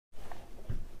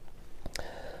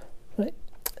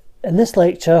In this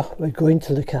lecture, we're going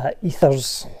to look at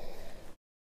ethers.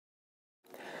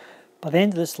 By the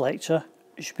end of this lecture,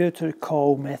 you should be able to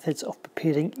recall methods of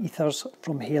preparing ethers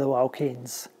from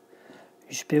haloalkanes.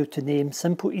 You should be able to name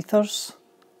simple ethers,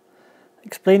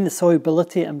 explain the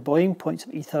solubility and boiling points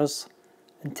of ethers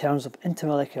in terms of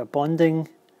intermolecular bonding,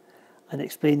 and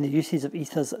explain the uses of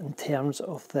ethers in terms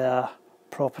of their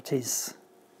properties.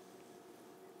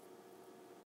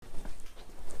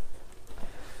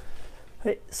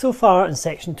 Right, so far in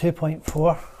section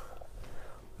 2.4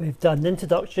 we've done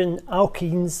introduction,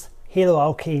 alkenes,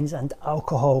 haloalkanes and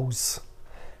alcohols.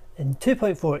 In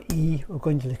 2.4e we're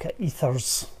going to look at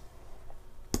ethers.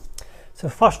 So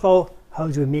first of all, how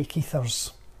do we make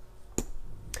ethers?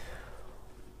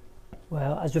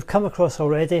 Well, as we've come across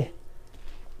already,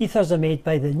 ethers are made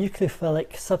by the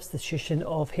nucleophilic substitution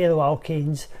of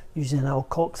haloalkanes using an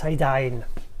alkoxide ion.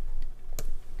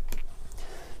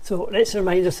 So let's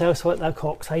remind ourselves what the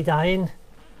alkoxide ion.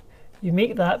 You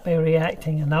make that by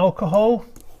reacting an alcohol,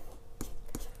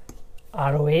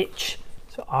 ROH,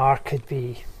 so R could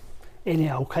be any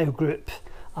alkyl group,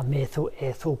 a methyl,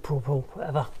 ethyl, propyl,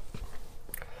 whatever,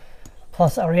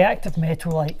 plus a reactive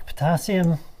metal like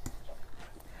potassium.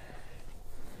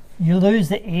 You lose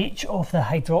the H of the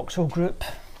hydroxyl group,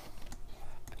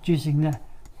 producing the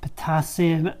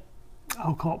potassium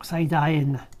alkoxide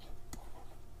ion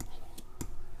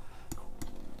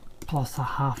plus a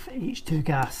half H2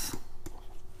 gas.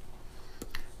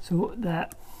 So the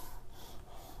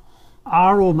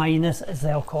RO minus is the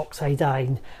alkoxide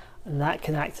ion, and that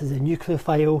can act as a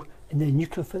nucleophile in the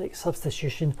nucleophilic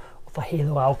substitution of a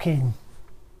haloalkane.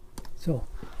 So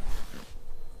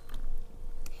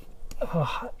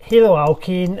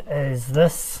haloalkane is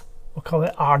this, we'll call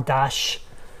it R dash.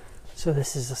 So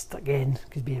this is just, again,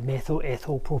 could be a methyl,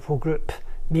 ethyl, propyl group,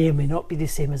 may or may not be the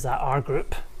same as that R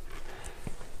group.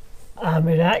 And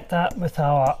we react that with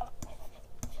our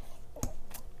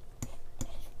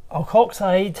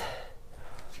alkoxide,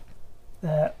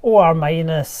 the OR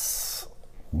minus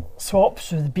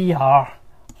swaps with the BR,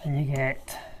 and you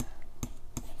get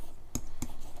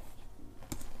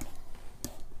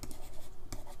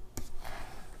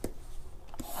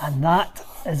and that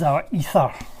is our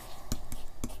ether.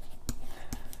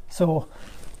 So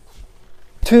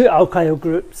two alkyl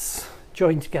groups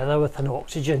joined together with an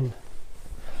oxygen.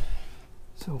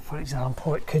 So for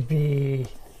example, it could be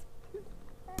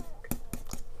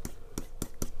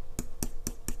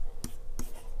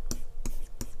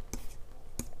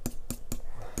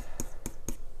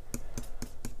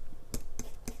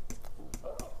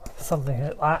something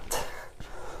like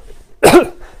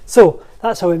that. So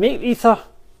that's how we make ether.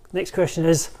 Next question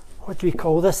is, what do we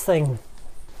call this thing?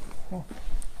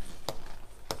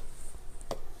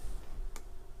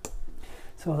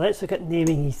 So let's look at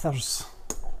naming ethers.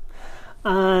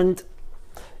 And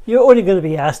you're only going to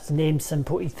be asked to name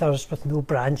simple ethers with no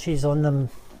branches on them.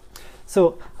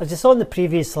 So as you saw on the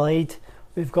previous slide,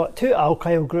 we've got two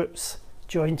alkyl groups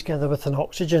joined together with an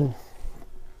oxygen.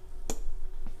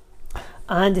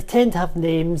 And they tend to have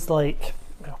names like,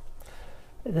 well,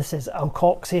 this is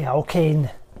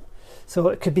alkoxyalkane. So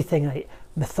it could be things like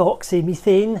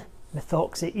methoxymethane,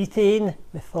 methoxyethane,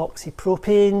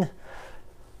 methoxypropane,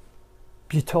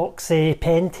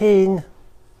 butoxypentane,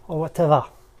 or whatever.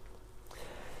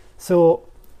 So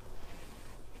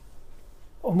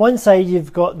on one side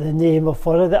you've got the name of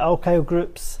one of the alkyl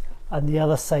groups, and the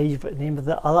other side you've got the name of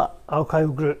the other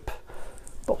alkyl group.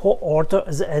 But what order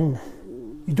is it in?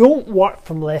 You don't work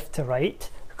from left to right,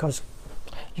 because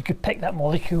you could pick that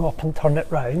molecule up and turn it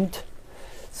round.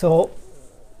 So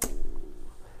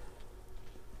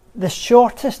the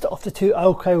shortest of the two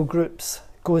alkyl groups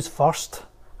goes first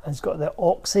and it's got the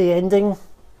oxy ending,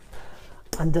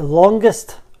 and the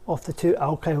longest of the two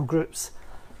alkyl groups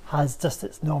has just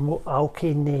its normal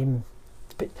alkane name,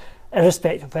 but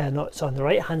irrespective of whether or not it's on the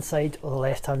right hand side or the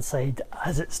left hand side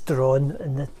as it's drawn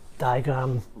in the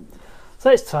diagram. So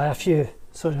let's try a few.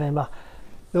 So remember,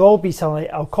 they'll all be something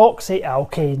like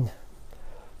alkoxyalkane,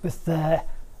 with the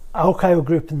alkyl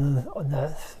group on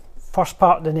the first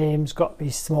part of the name's got to be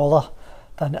smaller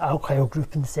than the alkyl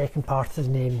group in the second part of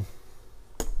the name.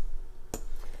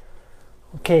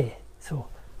 Okay, so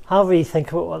however you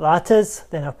think about what that is,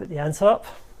 then I'll put the answer up.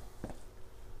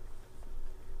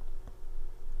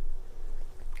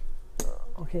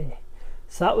 Okay,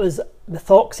 so that was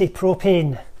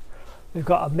methoxypropane. We've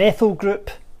got a methyl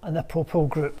group and a propyl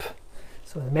group.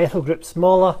 So the methyl group's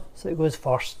smaller, so it goes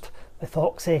first.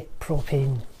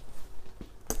 Methoxypropane.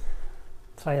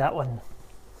 Try that one.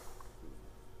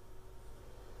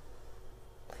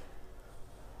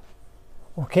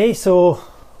 Okay, so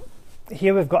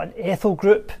here we've got an ethyl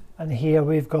group and here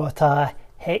we've got a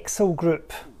hexyl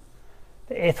group.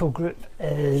 The ethyl group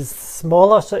is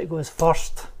smaller, so it goes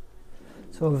first.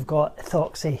 So we've got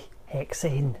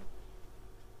ethoxyhexane.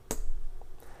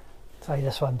 Try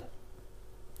this one.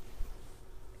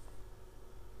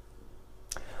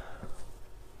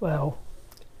 Well,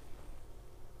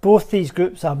 both these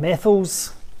groups are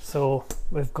methyls, so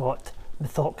we've got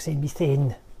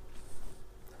methoxymethane.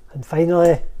 And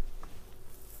finally,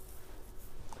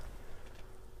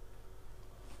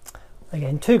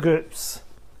 again, two groups,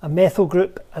 a methyl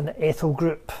group and an ethyl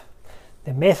group.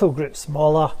 The methyl group's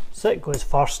smaller, so it goes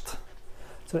first.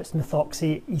 So it's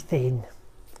methoxyethane.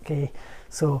 Okay,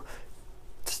 so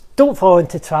just don't fall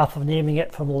into the trap of naming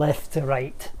it from left to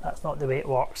right. That's not the way it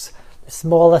works. The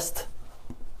smallest,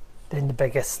 then the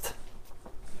biggest.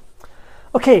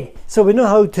 Okay, so we know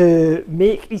how to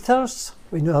make ethers,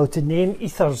 we know how to name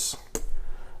ethers.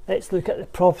 Let's look at the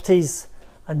properties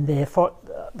and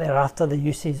thereafter the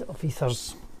uses of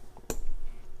ethers.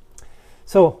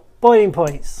 So, boiling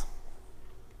points.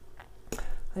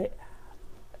 Right.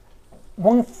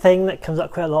 One thing that comes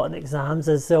up quite a lot in exams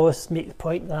is they always make the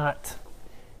point that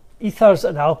ethers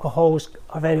and alcohols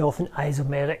are very often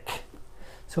isomeric.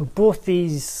 So both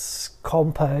these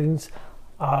compounds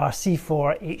are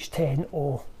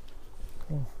C4H10O.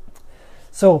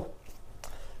 So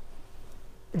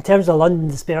in terms of London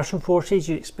dispersion forces,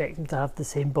 you expect them to have the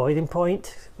same boiling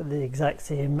point with the exact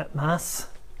same mass.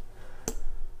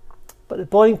 But the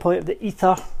boiling point of the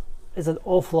ether is an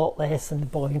awful lot less than the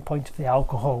boiling point of the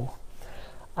alcohol.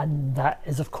 And that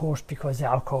is of course because the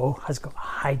alcohol has got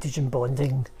hydrogen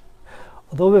bonding.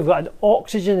 Although we've got an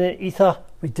oxygen in ether,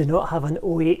 we do not have an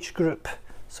OH group,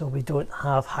 so we don't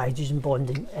have hydrogen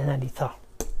bonding in an ether.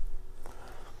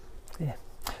 Yeah.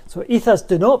 So ethers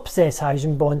do not possess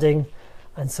hydrogen bonding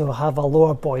and so have a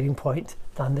lower boiling point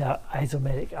than their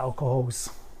isomeric alcohols.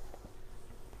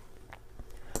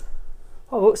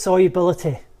 What about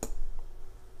solubility?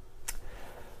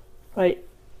 Right,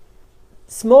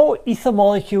 small ether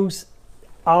molecules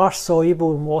are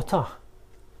soluble in water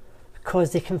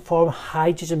because they can form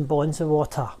hydrogen bonds in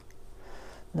water.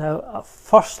 Now at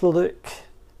first look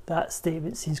that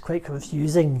statement seems quite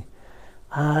confusing,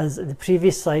 as in the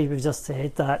previous slide we've just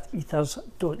said that ethers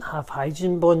don't have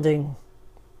hydrogen bonding.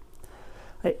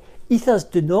 Right. Ethers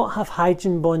do not have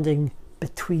hydrogen bonding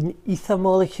between ether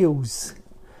molecules,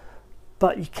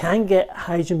 but you can get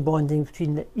hydrogen bonding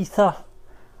between the ether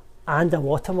and a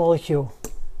water molecule.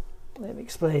 Let me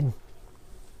explain.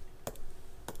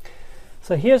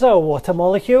 So here's our water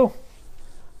molecule,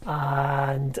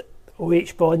 and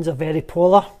OH bonds are very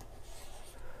polar.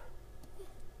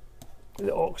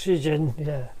 The oxygen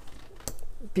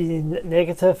being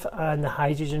negative and the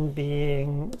hydrogen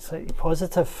being slightly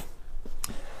positive.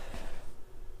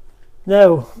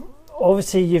 Now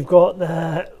obviously you've got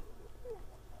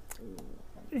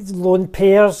these lone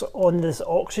pairs on this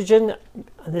oxygen,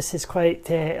 and this is quite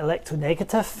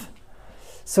electronegative.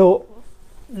 So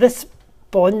this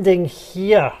bonding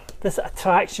here, this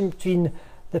attraction between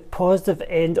the positive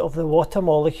end of the water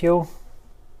molecule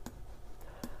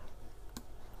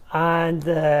and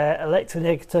the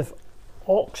electronegative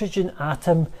oxygen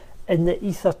atom in the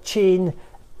ether chain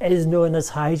is known as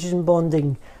hydrogen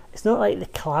bonding. It's not like the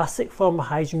classic form of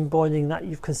hydrogen bonding that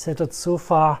you've considered so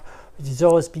far, which has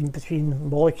always been between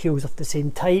molecules of the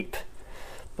same type,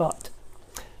 but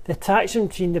the attraction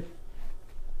between the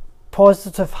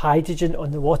positive hydrogen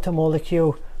on the water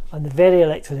molecule and the very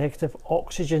electronegative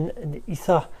oxygen in the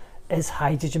ether is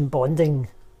hydrogen bonding.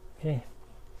 Okay,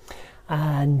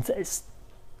 and it's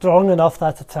strong enough,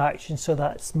 that attraction, so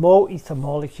that small ether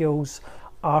molecules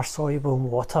are soluble in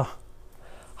water.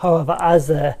 However, as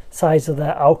the size of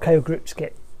the alkyl groups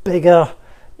get bigger,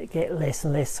 they get less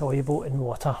and less soluble in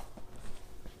water.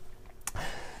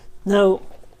 Now,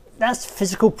 that's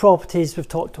physical properties. We've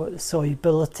talked about the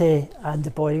solubility and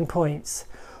the boiling points.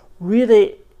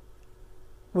 Really,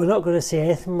 we're not going to say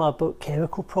anything about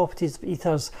chemical properties of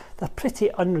ethers. They're pretty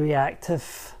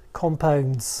unreactive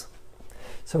compounds.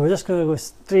 So we're just going to go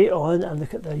straight on and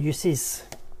look at their uses.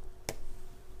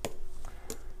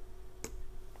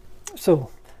 So,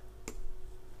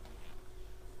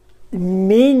 the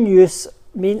main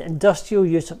industrial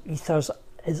use of ethers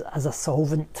is as a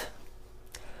solvent.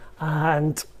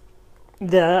 And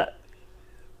the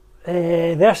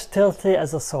versatility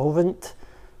as a solvent,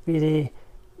 really,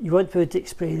 you want to be able to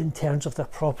explain in terms of their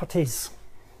properties.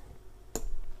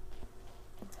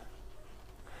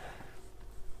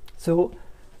 So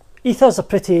ethers are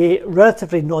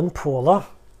relatively non-polar,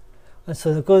 and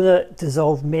so they're going to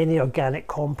dissolve many organic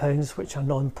compounds which are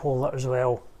non-polar as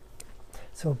well.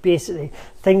 So basically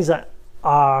things that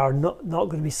are not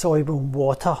going to be soluble in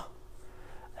water,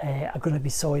 are going to be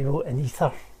soluble in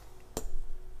ether.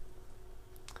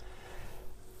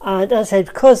 And as I said,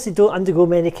 because they don't undergo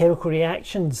many chemical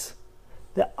reactions,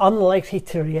 they're unlikely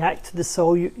to react to the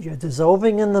solute you're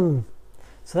dissolving in them.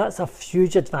 So that's a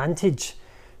huge advantage.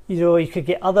 You know, you could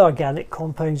get other organic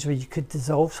compounds where you could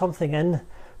dissolve something in,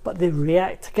 but they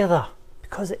react together.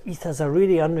 Because the ethers are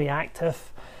really unreactive,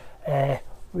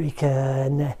 we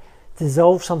can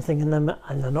dissolve something in them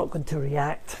and they're not going to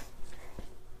react.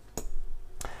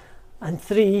 And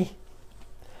 3,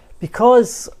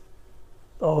 because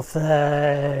of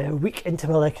the weak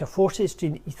intermolecular forces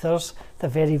between ethers, they're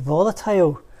very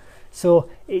volatile. So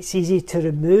it's easy to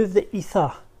remove the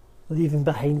ether, leaving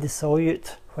behind the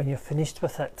solute when you're finished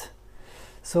with it.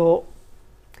 So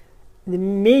the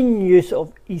main use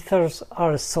of ethers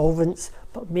are as solvents,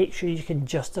 but make sure you can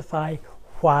justify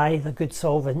why they're good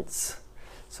solvents.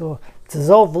 So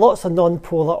dissolve lots of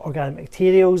non-polar organic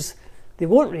materials, they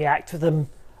won't react with them,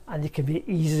 and they can be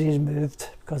easily removed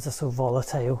because they're so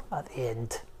volatile at the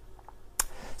end.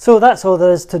 So that's all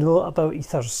there is to know about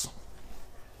ethers.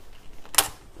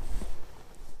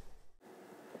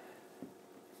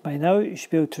 By now you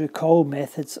should be able to recall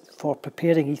methods for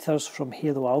preparing ethers from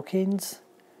haloalkanes.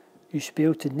 You should be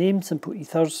able to name simple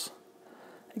ethers,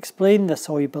 explain the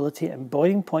solubility and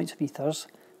boiling points of ethers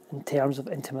in terms of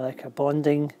intermolecular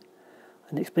bonding,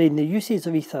 and explain the uses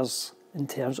of ethers in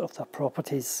terms of their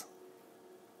properties.